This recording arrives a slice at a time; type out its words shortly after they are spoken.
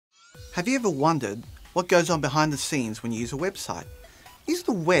Have you ever wondered what goes on behind the scenes when you use a website? Is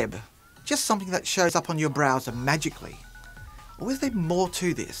the web just something that shows up on your browser magically? Or is there more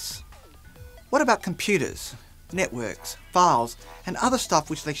to this? What about computers, networks, files, and other stuff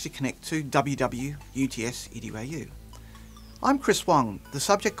which lets you connect to www, UTS, edu.au? I'm Chris Wong, the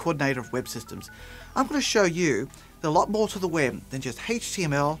Subject Coordinator of Web Systems. I'm going to show you there's a lot more to the web than just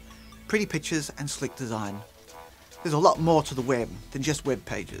HTML, pretty pictures, and slick design. There's a lot more to the web than just web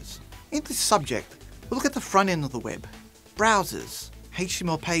pages. In this subject, we'll look at the front end of the web, browsers,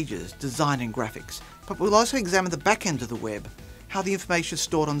 HTML pages, design and graphics. But we'll also examine the back end of the web, how the information is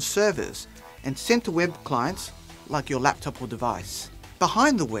stored on servers and sent to web clients like your laptop or device.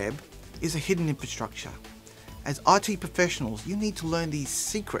 Behind the web is a hidden infrastructure. As IT professionals, you need to learn these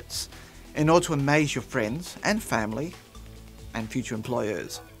secrets in order to amaze your friends and family and future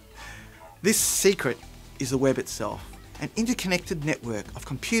employers. This secret is the web itself, an interconnected network of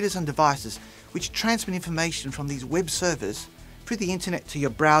computers and devices which transmit information from these web servers through the internet to your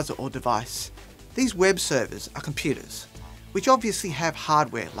browser or device. These web servers are computers, which obviously have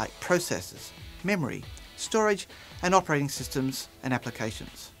hardware like processors, memory, storage, and operating systems and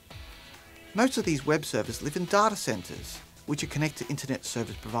applications. Most of these web servers live in data centers, which are connected to internet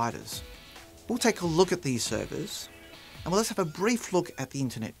service providers. We'll take a look at these servers, and let's have a brief look at the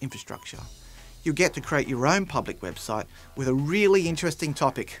internet infrastructure. You'll get to create your own public website with a really interesting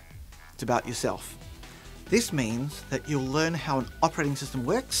topic. It's about yourself. This means that you'll learn how an operating system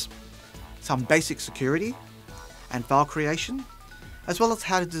works, some basic security and file creation, as well as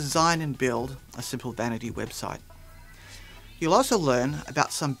how to design and build a simple vanity website. You'll also learn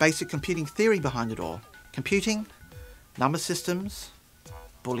about some basic computing theory behind it all: computing, number systems,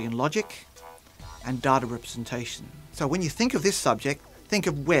 Boolean logic, and data representation. So when you think of this subject, think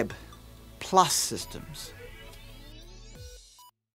of web plus systems.